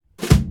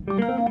There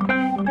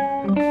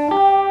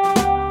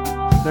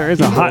is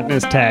a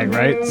hotness tag,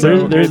 right?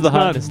 So there's the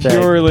hotness tag.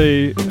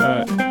 Purely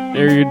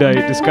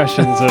erudite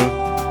discussions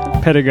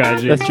of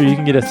pedagogy. That's true. You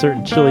can get a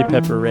certain chili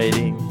pepper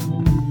rating.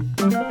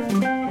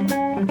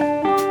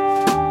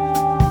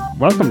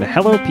 Welcome to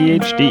Hello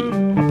PhD,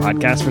 a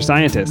podcast for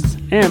scientists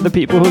and the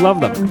people who love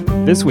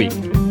them. This week,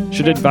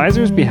 should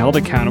advisors be held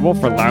accountable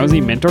for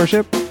lousy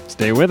mentorship?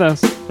 Stay with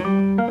us.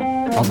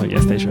 Also,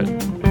 yes, they should.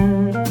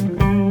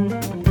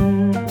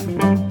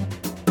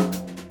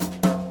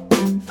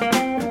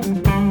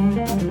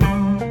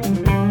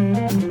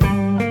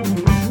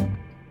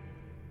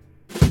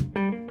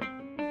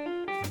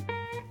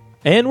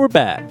 And we're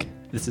back.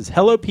 This is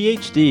Hello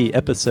PhD,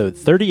 episode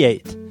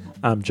 38.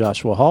 I'm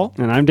Joshua Hall.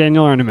 And I'm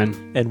Daniel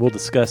Arneman. And we'll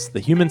discuss the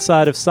human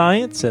side of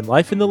science and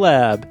life in the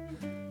lab.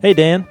 Hey,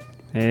 Dan.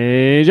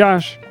 Hey,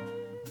 Josh.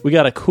 We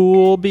got a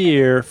cool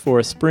beer for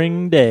a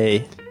spring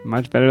day.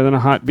 Much better than a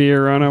hot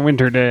beer on a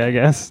winter day, I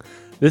guess.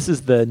 This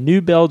is the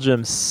New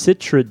Belgium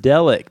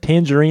Citradelic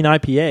Tangerine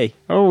IPA.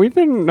 Oh, we've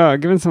been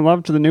giving some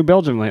love to the New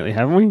Belgium lately,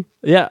 haven't we?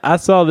 Yeah, I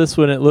saw this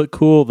one. It looked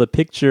cool. The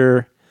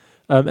picture...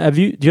 do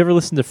you ever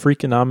listen to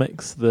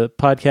Freakonomics, the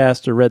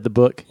podcast, or read the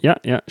book?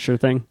 Yeah, sure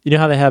thing. You know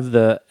how they have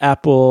the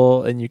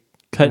apple and you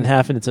cut in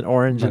half and it's an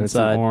orange inside? It's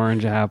an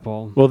orange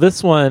apple. Well,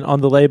 this one,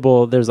 on the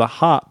label, there's a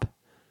hop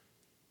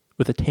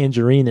with a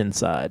tangerine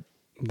inside.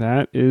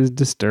 That is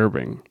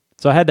disturbing.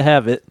 So I had to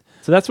have it.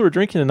 So that's what we're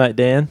drinking tonight,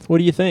 Dan. What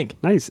do you think?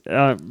 Nice.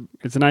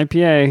 It's an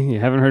IPA. You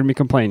haven't heard me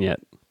complain yet.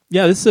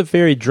 Yeah, this is a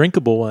very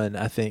drinkable one,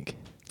 I think.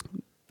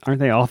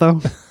 Aren't they all,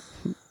 though?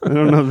 I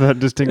don't know if that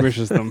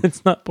distinguishes them.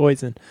 It's not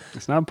poison.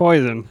 It's not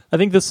poison. I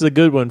think this is a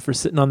good one for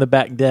sitting on the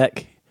back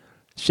deck,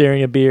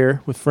 sharing a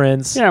beer with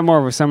friends. Yeah, more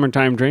of a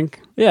summertime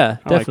drink. Yeah,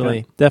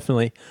 definitely.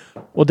 Definitely.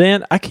 Well,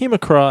 Dan, I came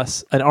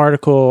across an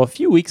article a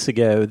few weeks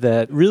ago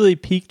that really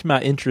piqued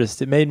my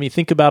interest. It made me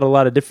think about a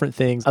lot of different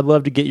things. I'd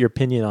love to get your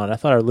opinion on it. I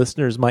thought our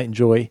listeners might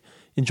enjoy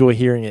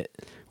hearing it.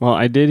 Well,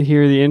 I did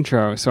hear the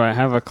intro, so I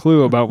have a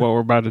clue about what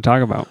we're about to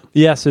talk about.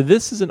 Yeah, so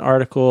this is an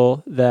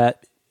article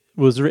that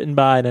was written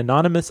by an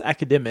anonymous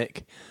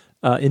academic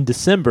in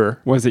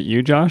December. Was it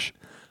you, Josh?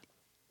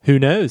 Who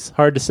knows?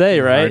 Hard to say,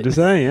 right? Hard to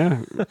say,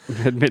 yeah.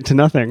 Admit to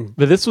nothing.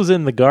 But this was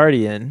in The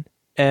Guardian,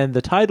 and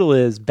the title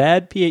is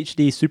Bad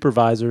PhD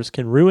Supervisors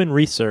Can Ruin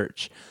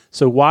Research,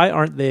 So Why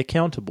Aren't They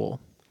Accountable?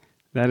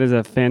 That is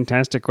a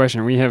fantastic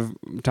question. We have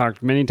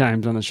talked many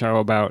times on the show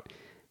about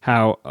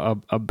how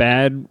a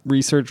bad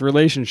research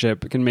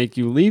relationship can make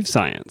you leave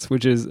science,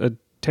 which is a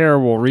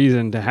terrible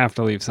reason to have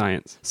to leave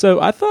science.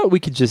 So I thought we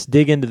could just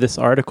dig into this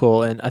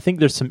article, and I think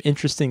there's some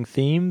interesting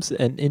themes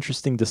and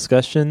interesting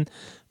discussion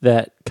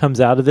that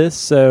comes out of this.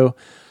 So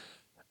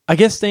I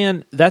guess,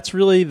 Dan, that's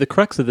really the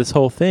crux of this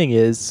whole thing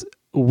is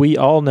we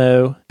all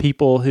know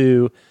people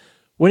who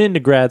went into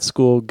grad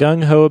school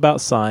gung-ho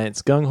about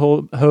science,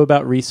 gung-ho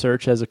about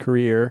research as a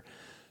career,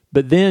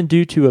 but then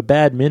due to a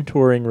bad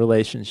mentoring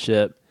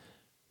relationship,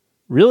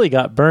 really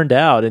got burned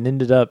out and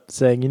ended up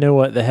saying, you know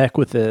what, the heck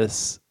with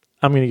this.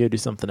 I'm going to go do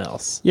something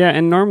else. Yeah,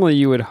 and normally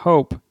you would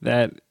hope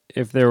that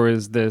if there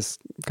was this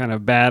kind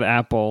of bad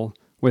apple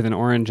with an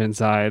orange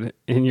inside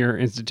in your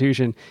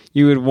institution,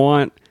 you would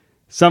want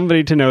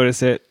somebody to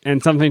notice it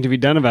and something to be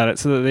done about it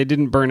so that they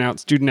didn't burn out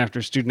student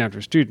after student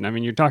after student. I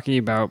mean, you're talking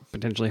about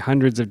potentially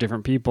hundreds of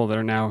different people that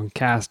are now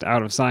cast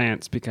out of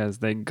science because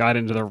they got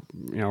into the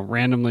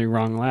randomly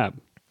wrong lab.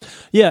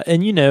 Yeah,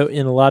 and in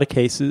a lot of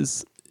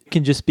cases, it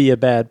can just be a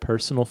bad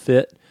personal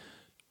fit.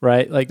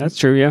 Right, like that's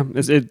true. Yeah,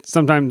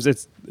 sometimes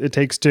it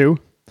takes two.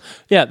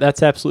 Yeah,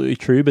 that's absolutely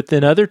true. But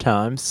then other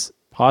times,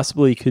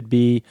 possibly could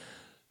be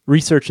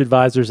research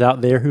advisors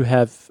out there who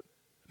have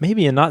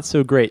maybe a not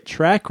so great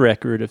track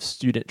record of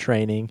student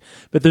training,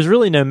 but there's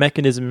really no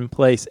mechanism in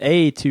place,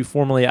 A, to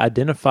formally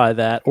identify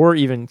that or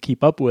even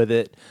keep up with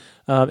it,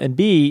 and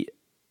B,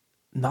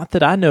 not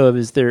that I know of,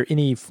 is there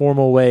any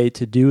formal way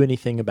to do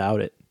anything about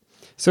it?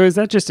 So is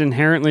that just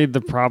inherently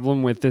the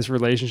problem with this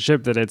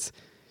relationship, that it's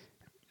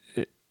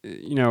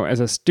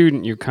as a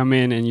student, you come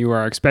in and you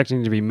are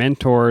expecting to be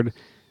mentored.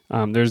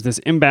 There's this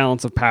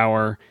imbalance of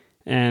power,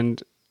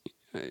 and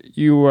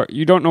you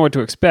don't know what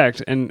to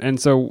expect. And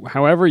so,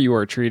 however you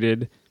are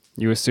treated,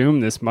 you assume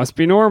this must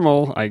be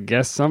normal. I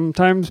guess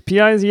sometimes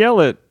PIs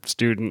yell at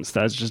students.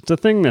 That's just a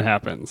thing that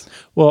happens.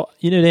 Well,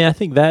 Dan, I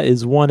think that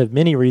is one of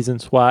many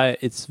reasons why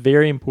it's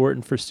very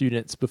important for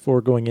students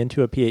before going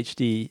into a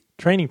PhD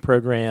training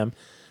program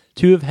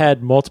to have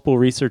had multiple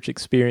research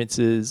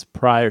experiences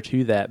prior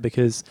to that,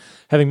 because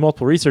having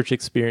multiple research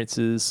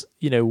experiences,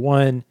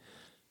 one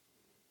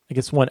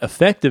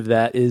effect of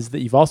that is that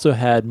you've also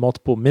had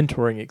multiple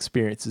mentoring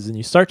experiences, and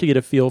you start to get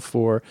a feel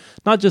for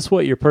not just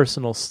what your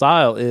personal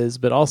style is,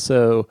 but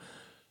also,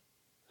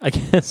 I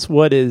guess,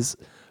 what is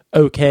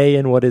okay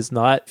and what is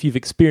not. If you've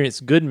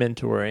experienced good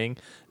mentoring,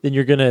 then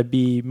you're going to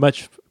be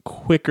much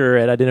quicker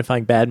at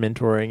identifying bad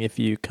mentoring if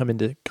you come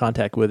into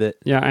contact with it.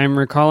 Yeah, I'm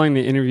recalling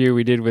the interview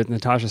we did with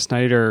Natasha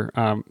Snyder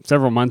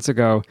several months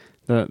ago,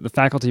 the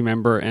faculty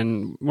member,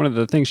 and one of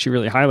the things she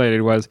really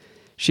highlighted was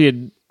she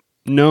had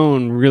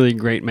known really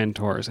great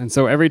mentors. And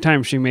so every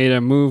time she made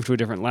a move to a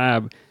different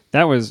lab,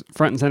 that was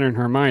front and center in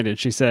her mind. And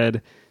she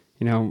said,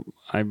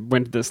 I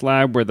went to this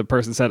lab where the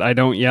person said, I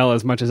don't yell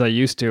as much as I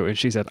used to. And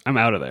she said, I'm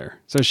out of there.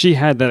 So she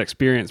had that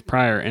experience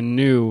prior and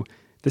knew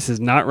this is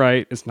not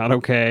right. It's not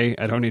okay.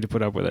 I don't need to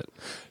put up with it.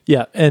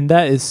 Yeah. And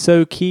that is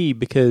so key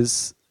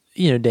because,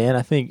 Dan,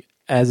 I think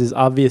as is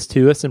obvious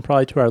to us and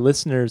probably to our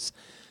listeners,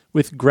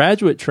 with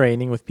graduate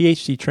training, with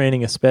PhD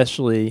training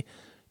especially,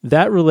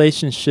 that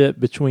relationship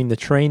between the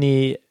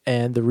trainee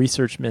and the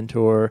research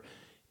mentor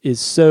is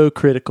so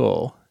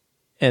critical.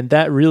 And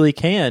that really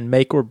can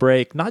make or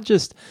break not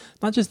just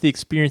the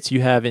experience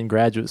you have in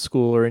graduate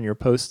school or in your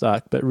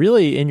postdoc, but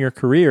really in your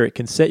career. It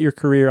can set your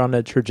career on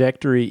a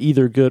trajectory,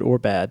 either good or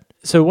bad.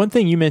 So one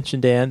thing you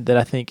mentioned, Dan, that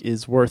I think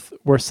is worth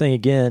saying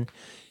again,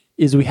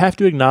 is we have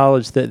to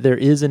acknowledge that there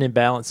is an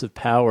imbalance of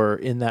power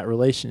in that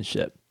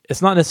relationship.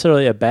 It's not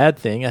necessarily a bad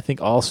thing. I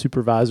think all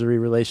supervisory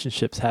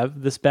relationships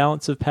have this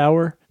balance of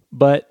power.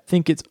 But I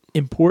think it's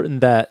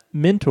important that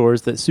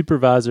mentors, that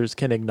supervisors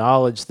can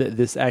acknowledge that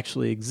this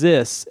actually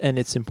exists, and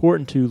it's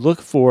important to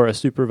look for a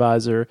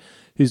supervisor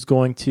who's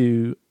going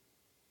to,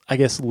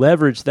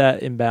 leverage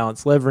that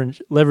imbalance,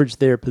 leverage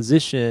their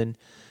position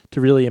to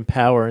really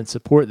empower and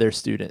support their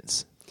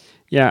students.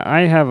 Yeah,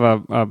 I have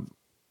a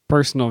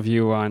personal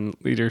view on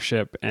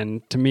leadership,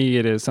 and to me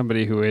it is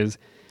somebody who is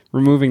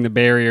removing the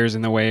barriers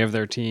in the way of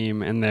their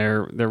team, and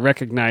they're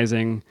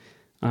recognizing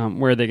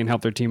where they can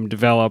help their team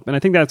develop. And I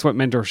think that's what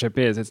mentorship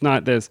is. It's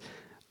not this,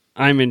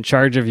 I'm in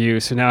charge of you,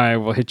 so now I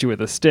will hit you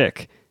with a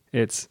stick.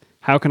 It's,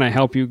 how can I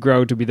help you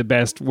grow to be the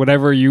best,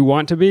 whatever you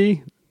want to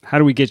be? How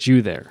do we get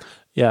you there?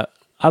 Yeah,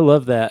 I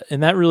love that.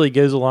 And that really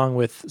goes along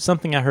with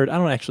something I heard. I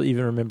don't actually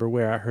even remember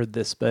where I heard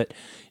this, but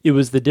it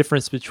was the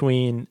difference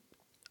between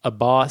a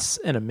boss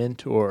and a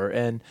mentor.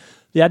 And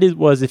the idea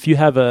was, if you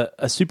have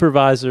a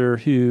supervisor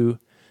who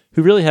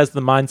really has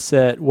the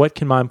mindset, what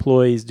can my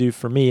employees do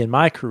for me in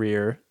my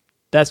career?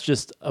 That's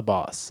just a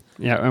boss.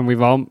 Yeah, and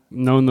we've all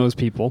known those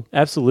people.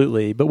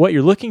 Absolutely. But what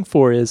you're looking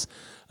for is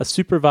a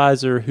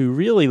supervisor who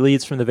really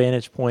leads from the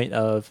vantage point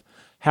of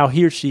how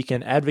he or she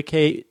can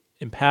advocate,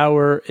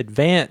 empower,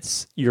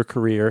 advance your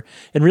career,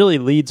 and really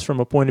leads from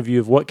a point of view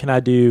of what can I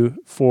do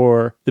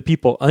for the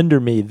people under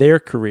me, their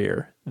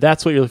career.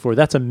 That's what you're looking for.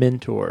 That's a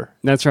mentor.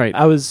 That's right.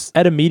 I was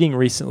at a meeting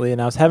recently,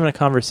 and I was having a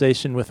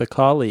conversation with a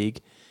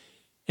colleague,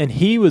 and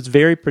he was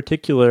very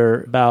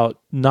particular about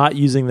not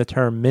using the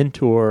term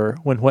mentor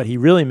when what he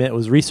really meant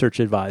was research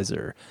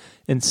advisor.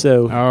 And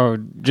so...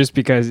 just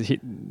because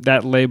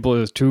that label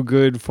is too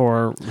good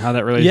for how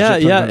that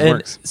relationship sometimes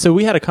works. So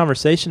we had a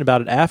conversation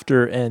about it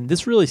after, and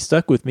this really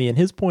stuck with me. And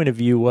his point of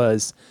view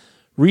was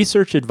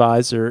research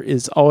advisor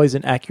is always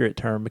an accurate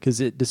term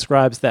because it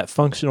describes that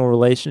functional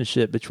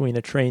relationship between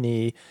a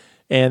trainee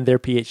and their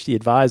PhD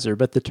advisor.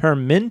 But the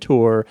term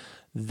mentor...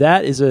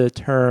 that is a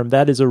term,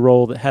 that is a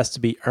role that has to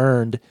be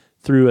earned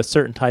through a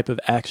certain type of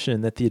action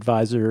that the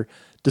advisor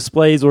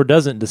displays or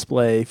doesn't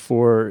display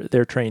for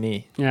their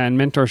trainee. Yeah, and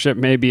mentorship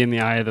may be in the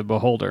eye of the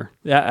beholder.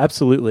 Yeah,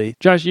 absolutely.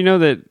 Josh, you know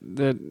that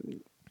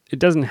it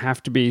doesn't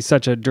have to be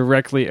such a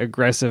directly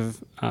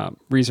aggressive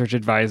research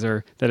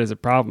advisor that is a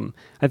problem.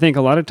 I think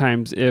a lot of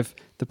times if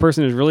the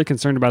person is really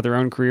concerned about their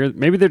own career,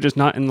 maybe they're just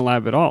not in the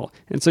lab at all.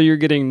 And so you're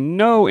getting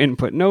no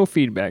input, no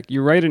feedback.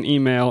 You write an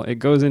email, it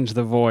goes into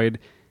the void,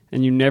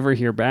 and you never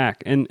hear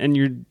back. And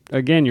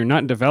you're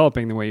not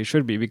developing the way you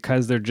should be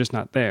because they're just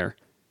not there.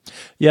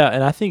 Yeah,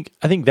 and I think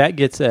that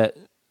gets at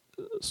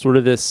sort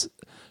of this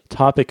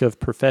topic of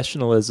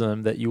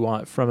professionalism that you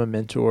want from a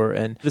mentor.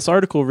 And this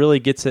article really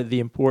gets at the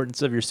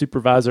importance of your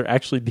supervisor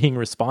actually being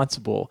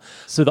responsible.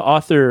 So the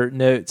author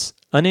notes,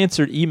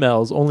 unanswered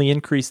emails only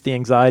increase the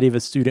anxiety of a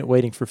student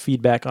waiting for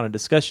feedback on a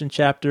discussion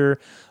chapter.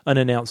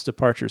 Unannounced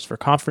departures for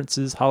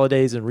conferences,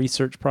 holidays, and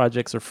research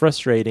projects are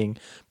frustrating,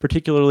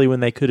 particularly when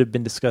they could have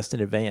been discussed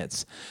in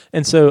advance.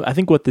 And so I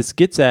think what this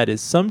gets at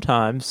is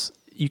sometimes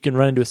you can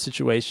run into a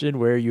situation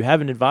where you have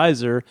an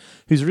advisor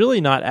who's really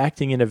not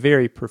acting in a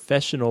very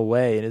professional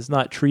way and is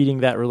not treating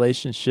that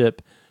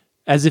relationship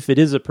as if it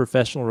is a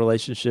professional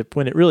relationship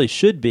when it really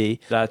should be.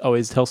 I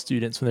always tell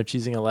students when they're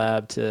choosing a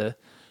lab to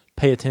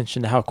pay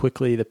attention to how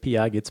quickly the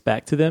PI gets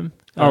back to them.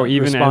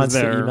 Even responds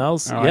as to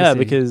emails. Yeah,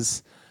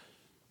 because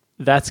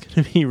that's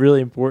going to be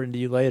really important to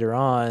you later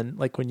on,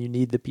 like when you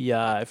need the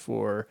PI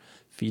for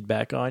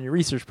feedback on your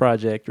research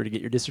project or to get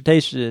your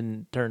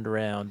dissertation turned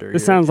around.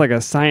 This sounds like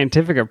a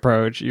scientific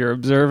approach. You're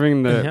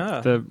observing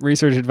the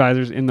research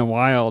advisors in the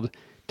wild,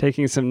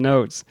 taking some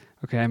notes.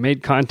 Okay, I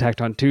made contact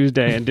on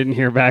Tuesday and didn't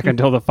hear back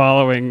until the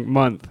following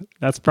month.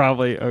 That's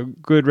probably a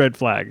good red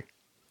flag.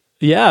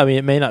 Yeah, I mean,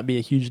 it may not be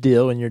a huge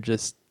deal when you're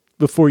just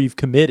before you've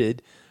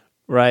committed,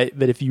 right?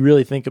 But if you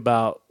really think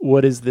about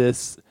what is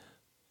this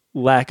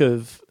lack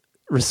of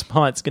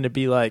response going to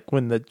be like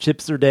when the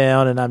chips are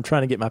down and I'm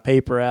trying to get my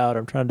paper out,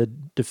 I'm trying to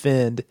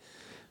defend.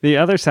 The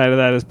other side of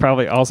that is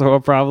probably also a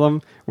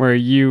problem where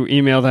you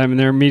email them and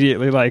they're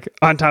immediately like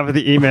on top of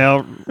the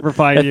email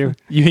replying to you.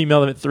 You email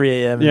them at 3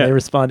 a.m. and they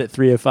respond at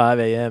 3:05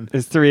 a.m.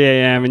 It's 3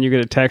 a.m. and you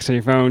get a text on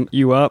your phone,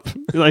 you up?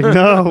 You're like,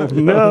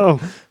 no.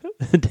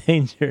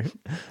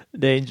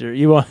 Danger.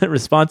 You want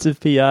responsive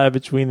PI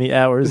between the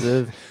hours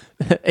of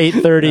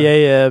 8:30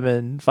 a.m.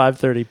 and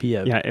 5:30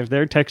 p.m. Yeah, if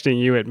they're texting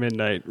you at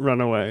midnight,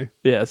 run away.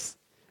 Yes.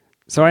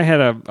 So I had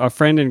a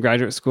friend in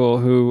graduate school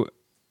who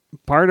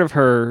part of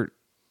her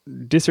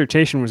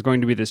dissertation was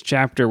going to be this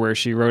chapter where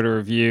she wrote a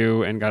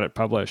review and got it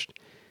published.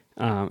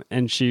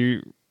 And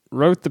she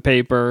wrote the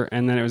paper,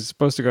 and then it was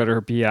supposed to go to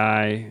her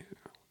PI,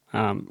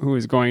 who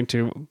was going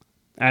to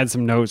add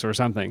some notes or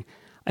something.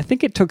 I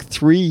think it took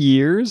 3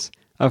 years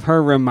of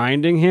her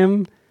reminding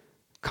him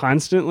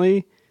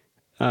constantly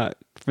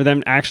for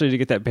them actually to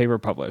get that paper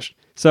published.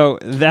 So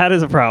that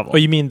is a problem. Oh,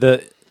 you mean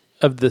the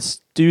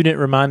student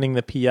reminding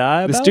the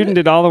PI about The student it?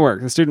 did all the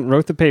work. The student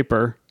wrote the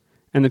paper,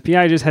 and the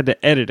PI just had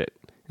to edit it.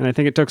 And I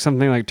think it took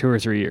something like 2 or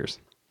 3 years.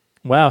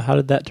 Wow, how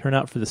did that turn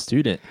out for the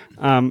student?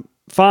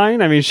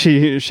 Fine. I mean,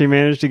 she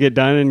managed to get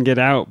done and get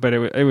out, but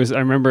it was. I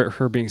remember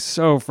her being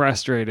so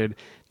frustrated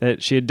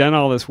that she had done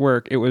all this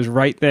work. It was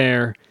right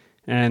there,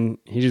 and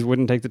he just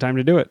wouldn't take the time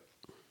to do it.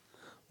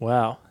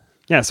 Wow.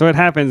 Yeah, so it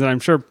happens, and I'm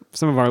sure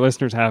some of our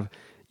listeners have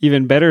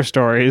even better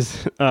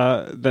stories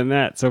than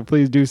that. So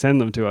please do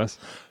send them to us.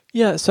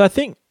 Yeah, so I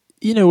think,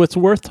 what's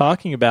worth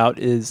talking about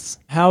is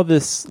how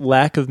this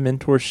lack of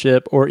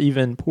mentorship or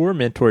even poor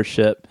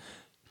mentorship,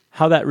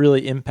 how that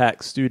really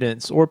impacts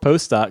students or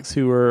postdocs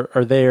who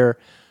are there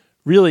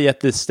really at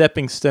this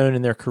stepping stone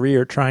in their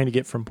career trying to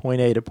get from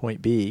point A to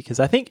point B, because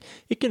I think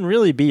it can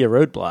really be a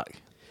roadblock.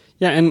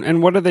 Yeah,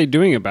 and what are they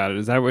doing about it?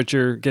 Is that what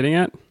you're getting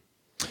at?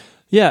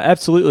 Yeah,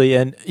 absolutely.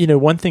 And,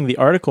 one thing the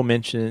article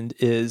mentioned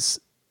is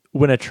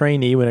when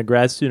a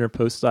grad student or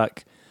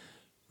postdoc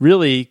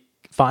really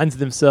finds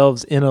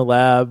themselves in a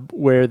lab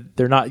where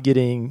they're not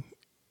getting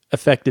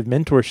effective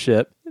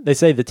mentorship, they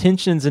say the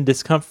tensions and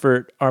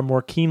discomfort are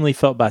more keenly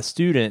felt by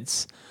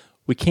students.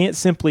 We can't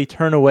simply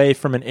turn away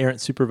from an errant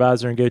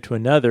supervisor and go to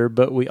another,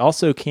 but we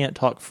also can't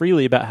talk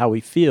freely about how we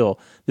feel.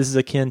 This is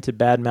akin to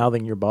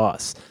bad-mouthing your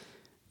boss.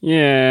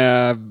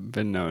 Yeah, I've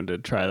been known to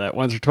try that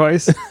once or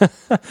twice.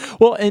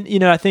 Well,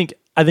 and I think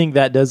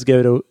that does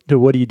go to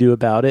what do you do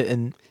about it?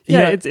 And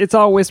it's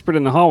all whispered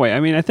in the hallway. I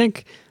mean, I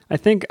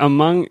think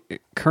among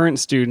current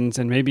students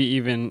and maybe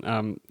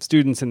even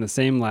students in the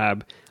same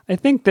lab, I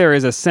think there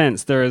is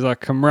a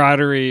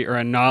camaraderie or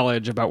a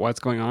knowledge about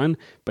what's going on.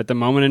 But the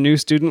moment a new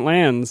student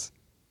lands,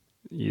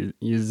 you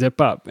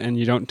zip up and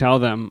you don't tell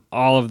them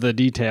all of the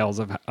details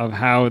of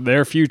how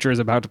their future is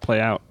about to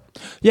play out.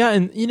 Yeah,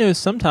 and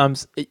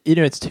sometimes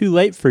it's too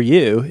late for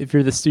you if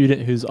you're the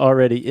student who's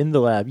already in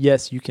the lab.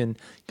 Yes, you can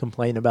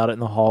complain about it in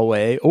the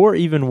hallway or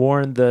even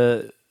warn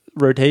the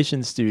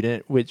rotation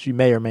student, which you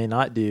may or may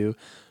not do.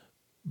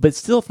 But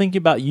still think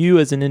about you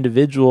as an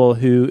individual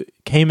who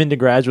came into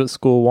graduate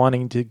school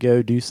wanting to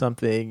go do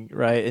something,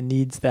 right, and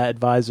needs that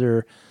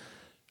advisor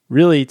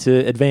really to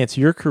advance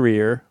your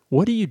career.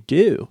 What do you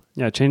do?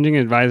 Yeah, changing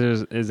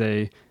advisors is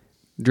a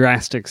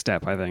drastic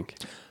step, I think.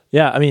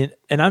 Yeah, I mean,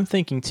 and I'm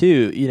thinking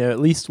too, at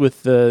least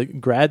with the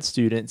grad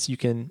students, you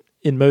can,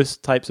 in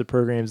most types of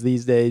programs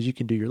these days, you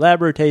can do your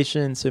lab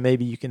rotation, so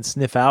maybe you can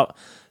sniff out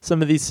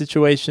some of these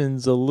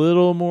situations a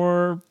little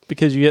more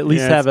because you at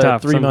least have a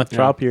 3-month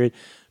trial period.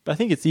 But I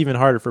think it's even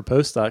harder for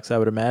postdocs, I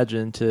would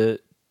imagine, to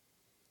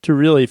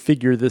really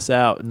figure this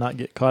out and not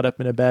get caught up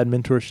in a bad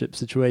mentorship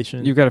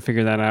situation. You've got to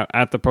figure that out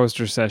at the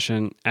poster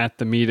session, at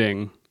the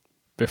meeting,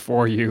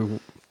 before you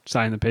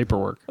sign the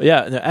paperwork.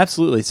 Yeah, no,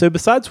 absolutely. So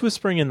besides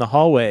whispering in the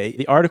hallway,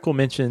 the article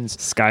mentions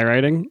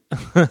skywriting.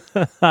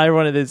 I'm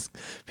one of those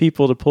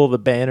people to pull the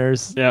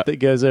banners that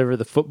goes over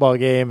the football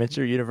game at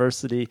your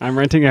university. I'm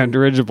renting out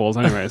dirigibles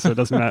anyway, so it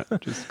doesn't matter.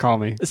 Just call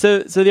me. So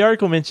the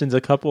article mentions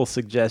a couple of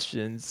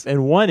suggestions,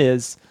 and one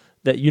is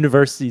that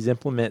universities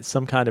implement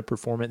some kind of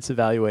performance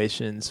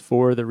evaluations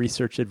for the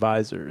research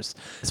advisors.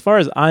 As far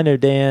as I know,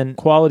 Dan,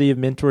 quality of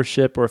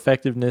mentorship or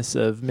effectiveness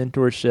of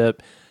mentorship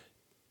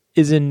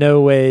is in no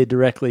way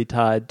directly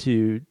tied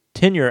to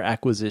tenure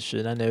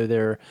acquisition. I know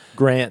there are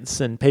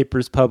grants and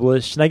papers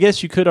published, and I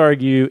guess you could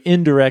argue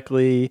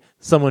indirectly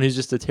someone who's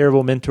just a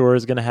terrible mentor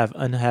is going to have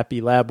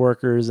unhappy lab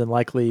workers and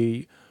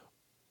likely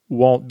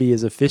won't be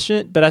as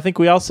efficient. But I think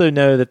we also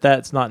know that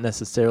that's not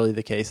necessarily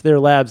the case. There are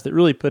labs that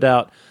really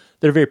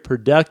they're very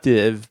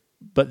productive,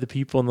 but the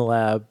people in the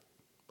lab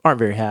aren't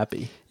very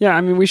happy. Yeah,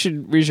 I mean, we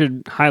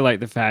should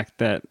highlight the fact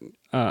that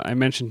I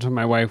mentioned to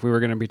my wife we were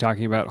going to be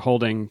talking about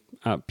holding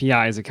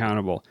PIs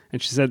accountable,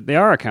 and she said they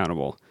are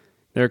accountable.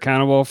 They're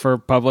accountable for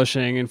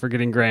publishing and for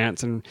getting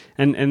grants, and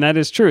that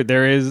is true.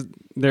 There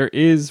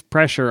is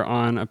pressure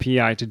on a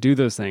PI to do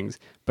those things,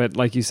 but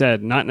like you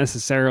said, not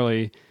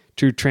necessarily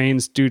to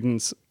train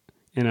students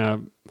in a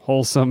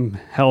wholesome,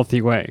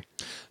 healthy way.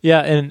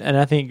 Yeah, and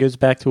I think it goes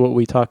back to what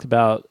we talked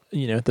about,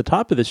 at the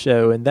top of the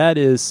show, and that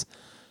is,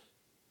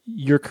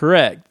 you're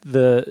correct.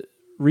 The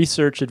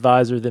research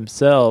advisor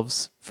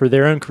themselves, for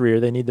their own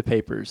career, they need the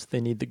papers, they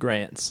need the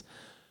grants.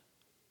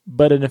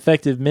 But an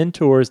effective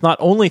mentor is not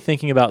only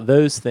thinking about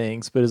those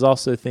things, but is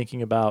also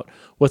thinking about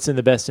what's in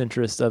the best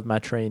interest of my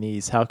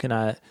trainees. How can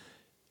I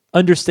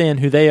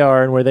understand who they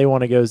are and where they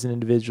want to go as an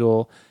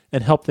individual,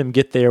 and help them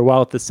get there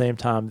while at the same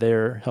time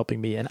they're helping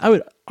me. And I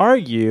would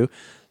argue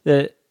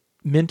that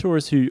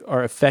mentors who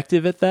are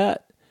effective at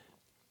that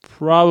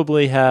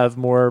probably have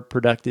more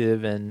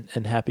productive and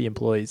happy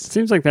employees. It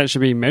seems like that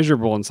should be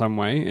measurable in some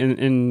way,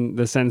 in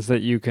the sense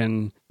that you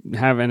can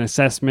have an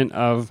assessment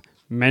of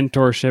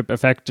mentorship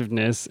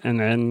effectiveness and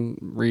then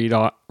read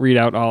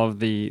out all of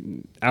the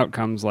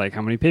outcomes, like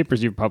how many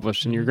papers you've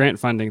published and your grant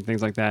funding,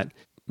 things like that.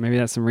 Maybe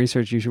that's some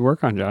research you should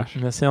work on, Josh.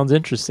 That sounds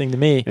interesting to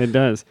me. It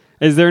does.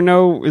 Is there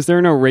no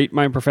Rate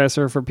My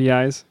Professor for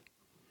PIs?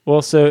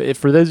 Well, so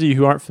for those of you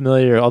who aren't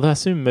familiar, although I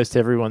assume most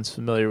everyone's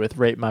familiar with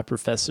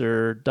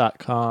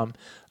ratemyprofessor.com,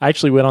 I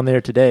actually went on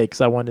there today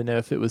because I wanted to know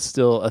if it was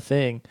still a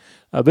thing.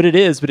 But it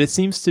is, but it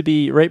seems to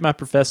be, Rate My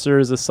Professor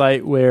is a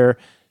site where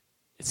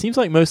it seems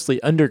like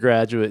mostly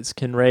undergraduates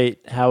can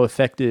rate how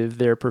effective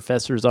their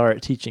professors are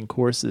at teaching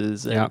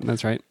courses. Yeah,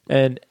 that's right.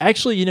 And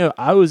actually,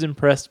 I was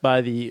impressed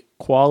by the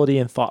quality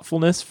and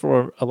thoughtfulness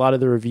for a lot of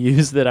the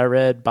reviews that I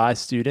read by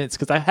students,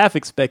 because I half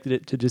expected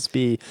it to just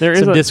be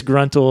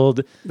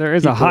disgruntled. There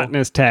is people. a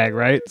hotness tag,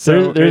 right?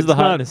 So there's the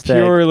hotness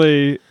tag.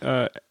 Purely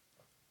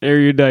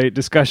erudite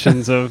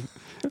discussions of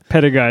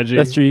pedagogy.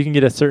 That's true. You can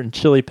get a certain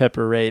chili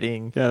pepper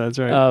rating. Yeah, that's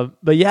right.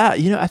 But yeah,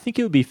 I think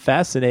it would be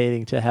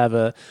fascinating to have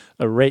a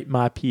Rate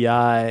My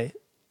PI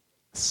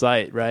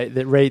site, right,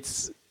 that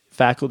rates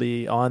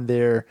faculty on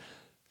their,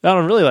 I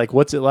don't really like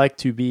what's it like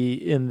to be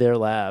in their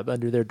lab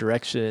under their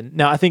direction.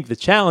 Now, I think the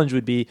challenge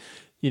would be,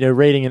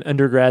 rating an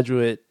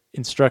undergraduate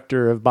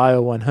instructor of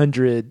Bio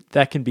 100,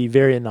 that can be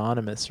very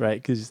anonymous,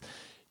 right? Because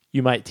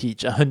you might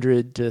teach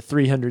 100 to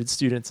 300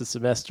 students a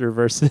semester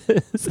versus,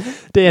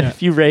 Dan,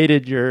 if you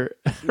rated your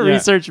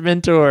research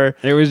mentor.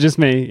 It was just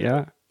me,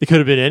 yeah. It could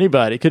have been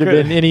anybody. It could have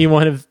been any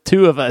one of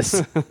two of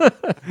us.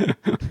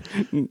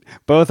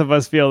 Both of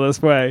us feel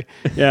this way.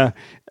 Yeah,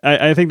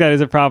 I think that is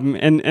a problem.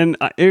 And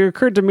it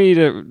occurred to me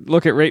to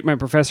look at Rate My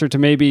Professor to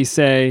maybe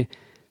say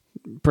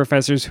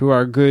professors who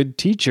are good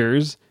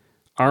teachers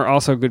are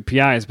also good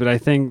PIs, but I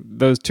think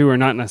those two are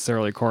not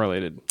necessarily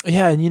correlated.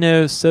 Yeah,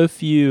 and so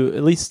few,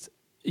 at least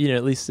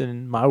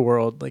in my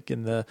world, like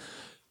in the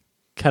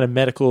kind of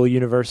medical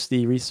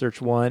university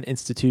research one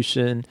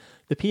institution,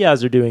 the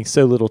PIs are doing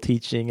so little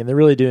teaching, and they're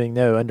really doing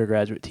no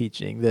undergraduate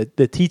teaching.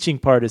 The teaching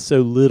part is so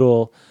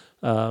little.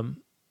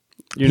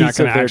 You're not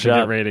going to actually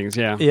get ratings,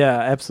 yeah. Yeah,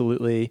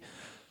 absolutely.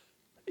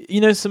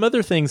 Some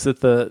other things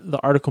that the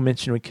article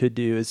mentioned we could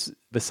do is,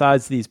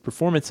 besides these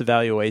performance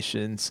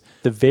evaluations,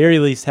 the very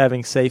least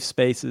having safe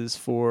spaces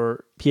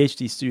for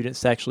PhD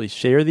students to actually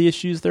share the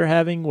issues they're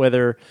having,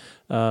 whether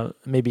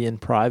maybe in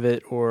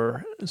private,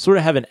 or sort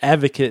of have an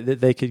advocate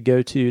that they could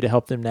go to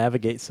help them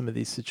navigate some of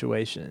these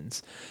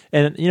situations.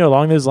 And,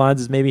 along those lines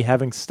is maybe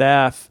having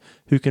staff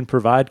who can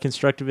provide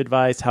constructive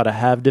advice, how to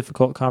have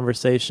difficult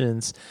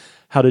conversations,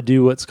 how to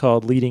do what's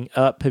called leading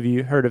up. Have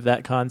you heard of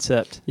that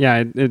concept?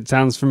 Yeah, it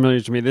sounds familiar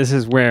to me. This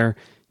is where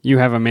you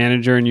have a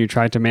manager and you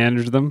try to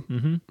manage them.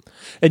 Mm-hmm.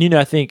 And,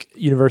 I think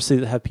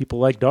universities that have people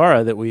like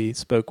Dara that we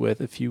spoke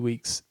with a few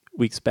weeks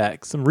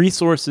back, some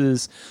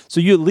resources, so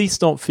you at least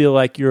don't feel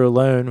like you're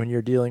alone when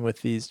you're dealing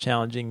with these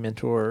challenging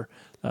mentor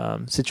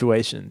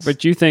situations.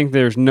 But you think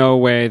there's no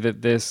way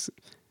that this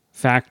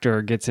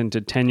factor gets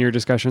into tenure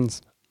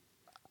discussions?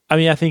 I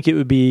mean, I think it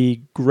would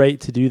be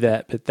great to do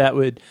that, but that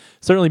would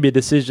certainly be a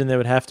decision that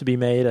would have to be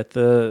made at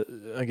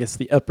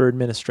the upper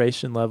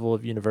administration level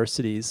of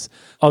universities.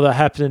 Although I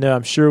happen to know,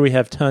 I'm sure we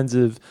have tons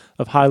of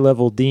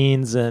high-level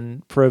deans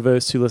and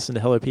provosts who listen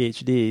to Hello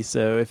PhD.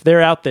 So if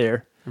they're out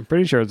there, I'm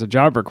pretty sure it's a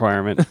job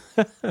requirement.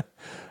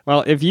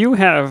 Well, if you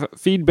have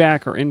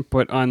feedback or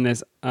input on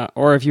this,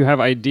 or if you have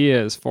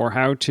ideas for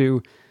how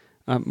to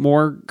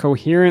more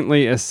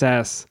coherently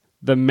assess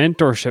the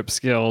mentorship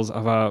skills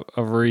of a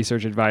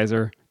research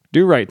advisor,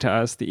 do write to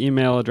us. The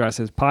email address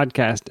is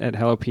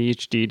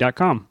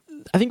podcast@hellophd.com.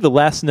 I think the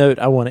last note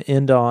I want to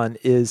end on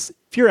is,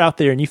 if you're out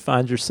there and you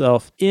find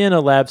yourself in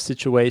a lab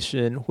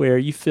situation where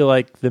you feel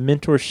like the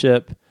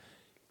mentorship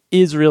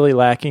is really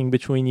lacking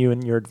between you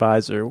and your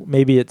advisor,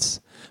 maybe it's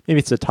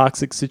a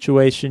toxic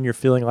situation, you're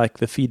feeling like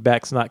the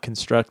feedback's not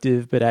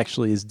constructive but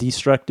actually is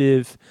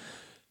destructive,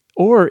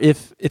 or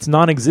if it's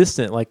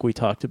non-existent, like we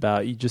talked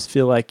about, you just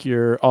feel like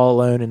you're all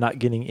alone and not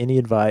getting any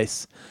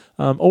advice.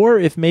 Or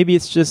if maybe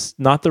it's just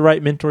not the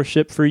right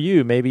mentorship for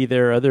you. Maybe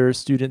there are other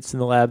students in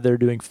the lab that are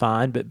doing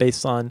fine, but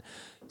based on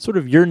sort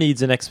of your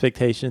needs and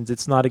expectations,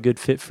 it's not a good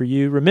fit for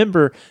you.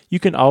 Remember, you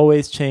can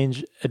always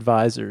change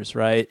advisors,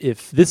 right?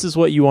 If this is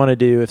what you want to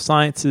do, if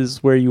science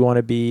is where you want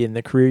to be and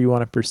the career you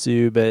want to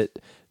pursue, but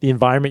the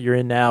environment you're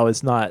in now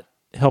is not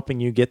helping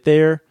you get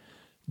there,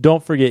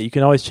 don't forget, you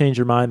can always change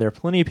your mind. There are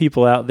plenty of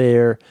people out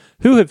there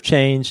who have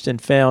changed and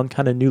found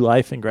kind of new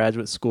life in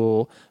graduate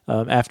school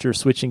after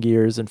switching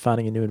gears and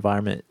finding a new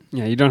environment.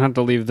 Yeah, you don't have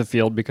to leave the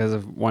field because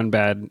of one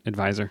bad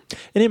advisor.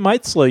 And it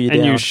might slow you down.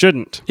 And you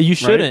shouldn't. You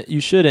shouldn't. Right?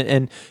 You shouldn't.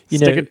 And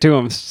stick it to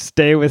them.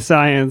 Stay with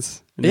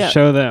science and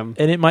show them.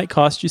 And it might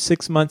cost you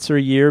 6 months or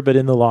a year, but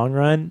in the long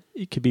run,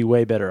 it could be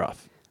way better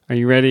off. Are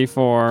you ready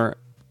for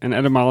an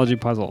etymology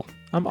puzzle?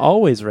 I'm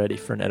always ready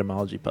for an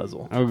etymology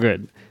puzzle. Oh,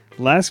 good.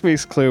 Last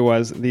week's clue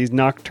was these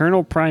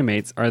nocturnal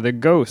primates are the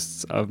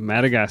ghosts of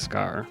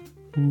Madagascar.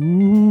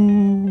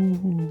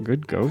 Ooh.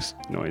 Good ghost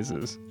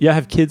noises. Yeah, I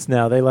have kids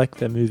now. They like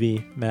the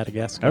movie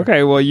Madagascar.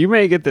 Okay, well, you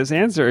may get this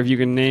answer if you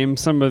can name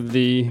some of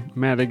the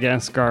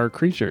Madagascar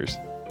creatures.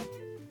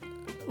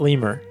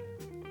 Lemur.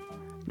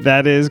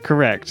 That is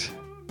correct.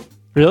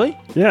 Really?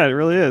 Yeah, it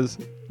really is.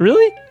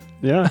 Really?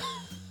 Yeah.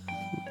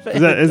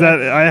 Is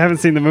that? I haven't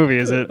seen the movie.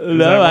 Is it? Is that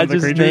No, one I of the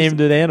just creatures?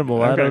 named an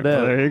animal. Okay, I don't know.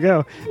 well, there you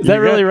go. Is that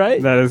really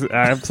right? That is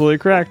absolutely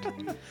correct.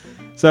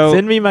 So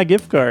Send me my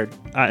gift card.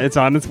 it's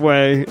on its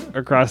way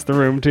across the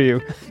room to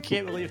you. I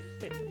can't believe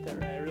I did that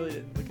right. I really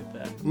didn't look at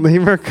that.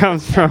 Lemur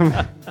comes from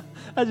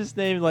I just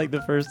named like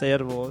the first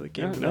animal that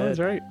came to my no, head. that's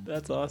right.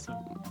 That's awesome.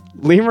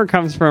 Lemur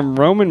comes from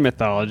Roman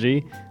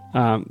mythology.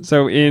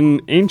 So in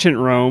ancient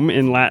Rome,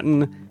 in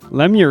Latin,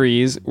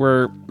 lemures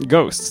were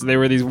ghosts. They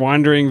were these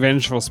wandering,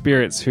 vengeful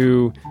spirits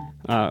who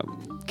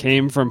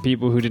came from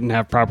people who didn't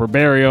have proper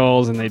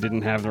burials and they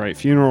didn't have the right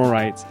funeral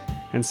rites.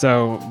 And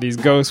so these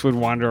ghosts would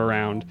wander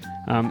around.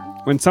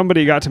 When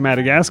somebody got to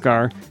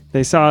Madagascar,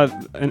 they saw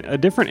a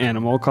different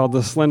animal called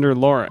the slender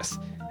loris.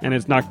 And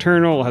it's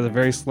nocturnal, has a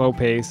very slow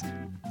pace.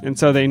 And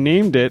so they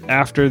named it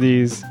after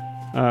these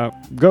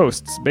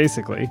ghosts,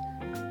 basically.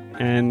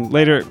 And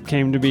later it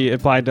came to be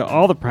applied to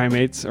all the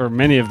primates, or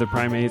many of the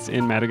primates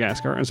in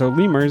Madagascar. And so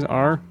lemurs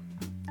are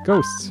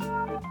ghosts.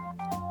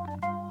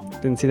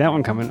 Didn't see that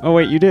one coming. Oh,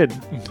 wait, you did.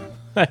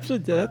 Actually,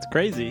 that's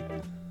crazy.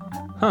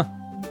 Huh.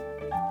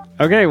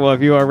 Okay, well,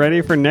 if you are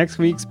ready for next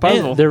week's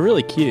puzzle. And they're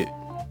really cute.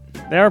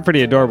 They are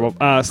pretty adorable.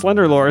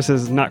 Slender loris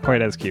is not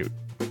quite as cute.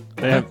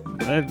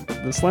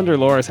 The slender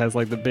loris has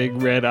like the big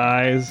red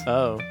eyes.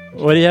 Oh.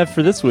 What do you have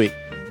for this week?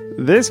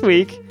 This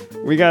week,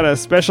 we got a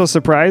special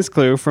surprise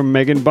clue from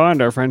Megan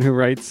Bond, our friend who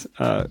writes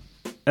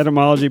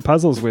etymology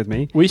puzzles with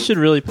me. We should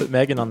really put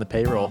Megan on the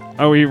payroll.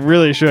 Oh, we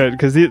really should,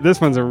 because this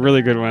one's a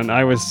really good one.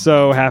 I was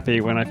so happy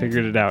when I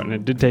figured it out, and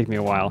it did take me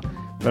a while,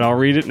 but I'll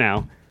read it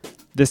now.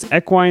 This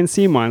equine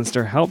sea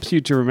monster helps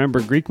you to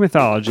remember Greek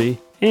mythology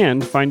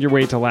and find your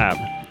way to lab.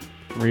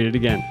 Read it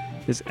again.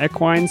 This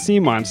equine sea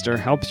monster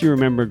helps you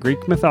remember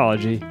Greek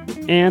mythology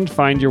and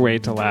find your way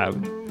to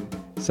lab.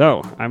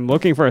 So, I'm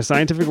looking for a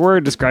scientific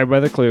word described by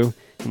the clue,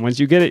 and once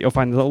you get it, you'll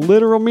find the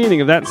literal meaning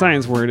of that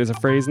science word is a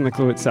phrase in the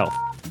clue itself.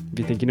 If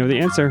you think you know the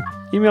answer,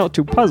 email it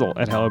to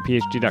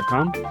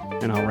puzzle@hellophd.com,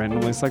 and I'll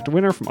randomly select a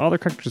winner from all the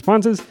correct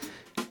responses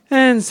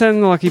and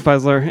send the lucky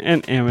puzzler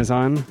an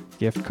Amazon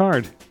gift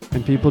card.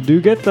 And people do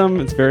get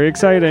them. It's very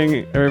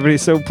exciting.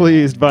 Everybody's so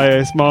pleased by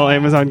a small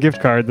Amazon gift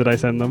card that I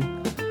send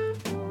them.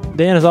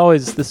 Dan, as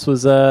always, this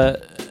was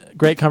a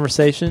great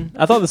conversation.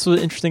 I thought this was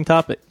an interesting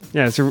topic.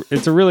 Yeah,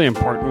 it's a really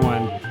important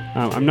one.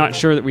 I'm not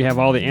sure that we have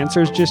all the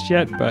answers just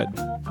yet, but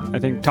I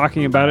think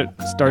talking about it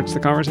starts the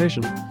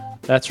conversation.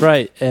 That's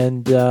right.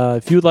 And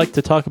if you would like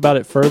to talk about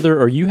it further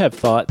or you have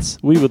thoughts,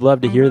 we would love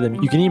to hear them.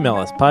 You can email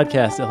us,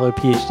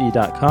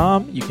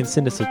 podcast@hellophd.com. You can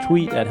send us a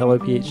tweet at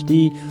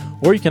hellophd,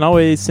 or you can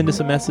always send us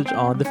a message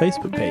on the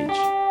Facebook page.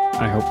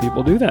 I hope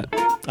people do that.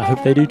 I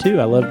hope they do too.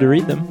 I love to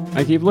read them.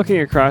 I keep looking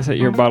across at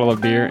your bottle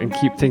of beer and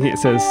keep thinking it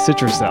says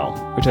Citracel,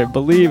 which I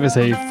believe is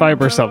a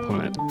fiber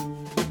supplement.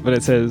 But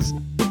it says,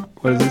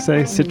 what does it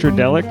say?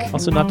 Citradelic?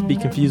 Also, not to be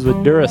confused with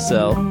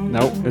Duracell.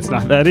 Nope, it's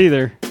not that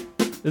either.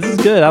 This is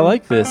good. I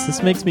like this.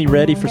 This makes me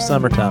ready for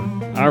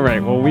summertime. All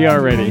right, well, we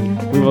are ready.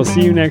 We will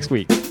see you next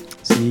week.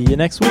 See you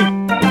next week.